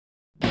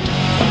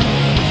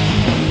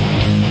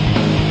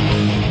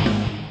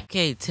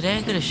Okay, today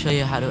I'm going to show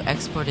you how to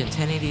export in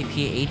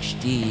 1080p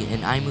HD in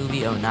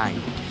iMovie'11.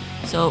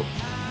 So,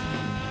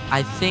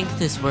 I think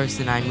this works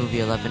in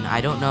iMovie'11.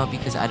 I don't know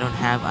because I don't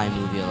have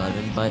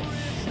iMovie'11, but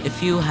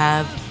if you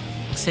have,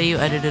 say you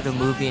edited a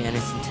movie and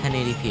it's in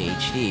 1080p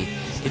HD,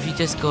 if you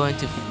just go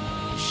into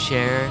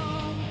share,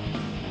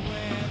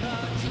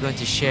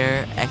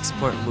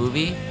 export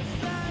movie,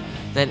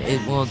 then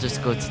it will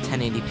just go to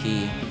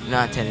 1080p,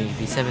 not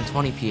 1080p,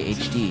 720p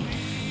HD.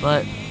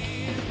 But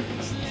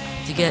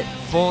to get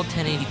full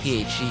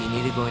 1080p HD, you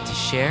need to go into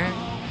share,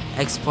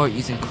 export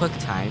using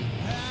QuickTime,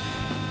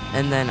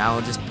 and then I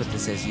will just put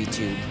this as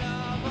YouTube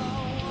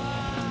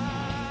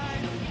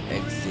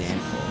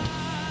example.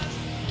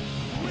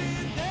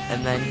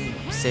 And then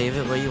save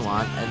it where you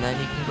want, and then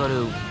you can go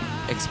to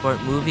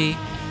export movie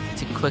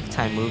to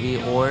QuickTime movie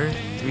or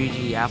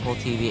 3G, Apple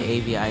TV,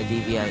 AVI,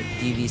 DVI,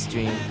 DV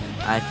stream,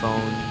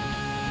 iPhone,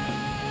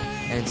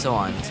 and so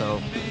on.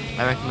 So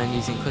I recommend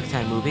using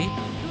QuickTime movie.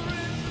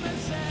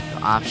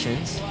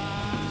 Options,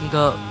 you can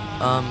go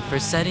for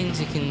settings.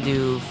 You can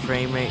do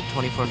frame rate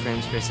 24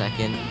 frames per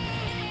second,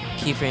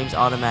 keyframes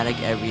automatic,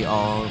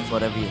 all,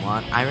 whatever you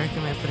want. I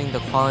recommend putting the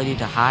quality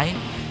to high.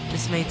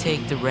 This may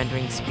take the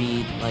rendering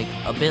speed like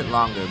a bit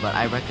longer, but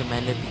I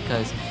recommend it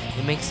because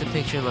it makes the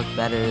picture look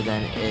better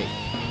than it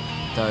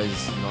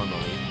does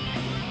normally.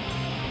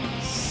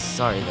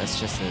 Sorry, that's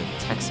just a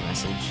text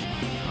message.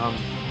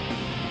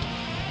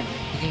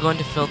 You can go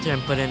into filter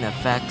and put in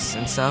effects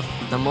and stuff.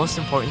 The most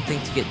important thing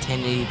to get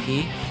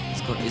 1080p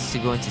is to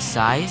go into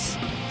size,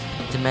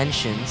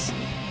 dimensions,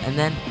 and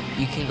then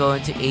you can go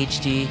into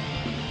HD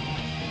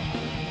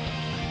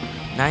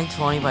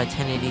 920 by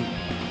 1080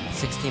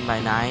 16 by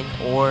 9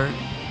 or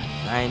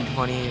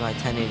 920 by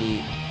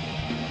 1080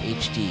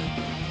 HD. You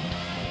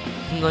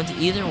can go into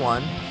either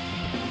one.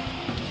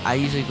 I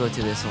usually go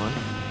to this one,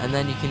 and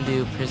then you can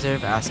do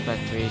preserve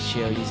aspect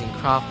ratio using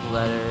crop,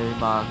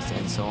 letterbox,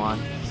 and so on,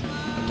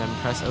 and then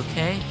press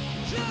OK,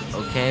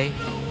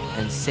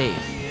 and save.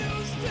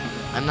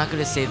 I'm not going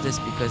to save this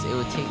because it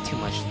would take too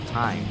much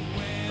time,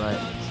 but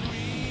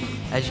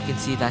as you can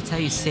see, that's how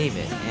you save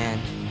it.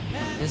 And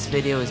this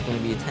video is going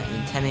to be in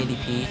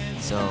 1080p,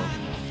 so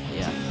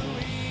yeah.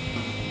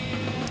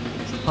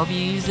 Hope you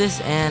use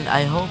this, and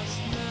I hope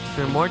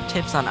for more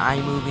tips on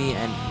iMovie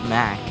and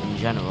Mac in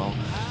general,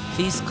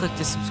 please click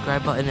the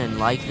subscribe button and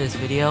like this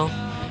video,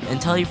 and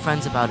tell your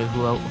friends about it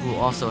who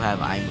also have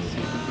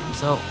iMovie.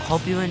 So,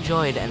 hope you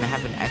enjoyed and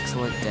have an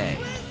excellent day.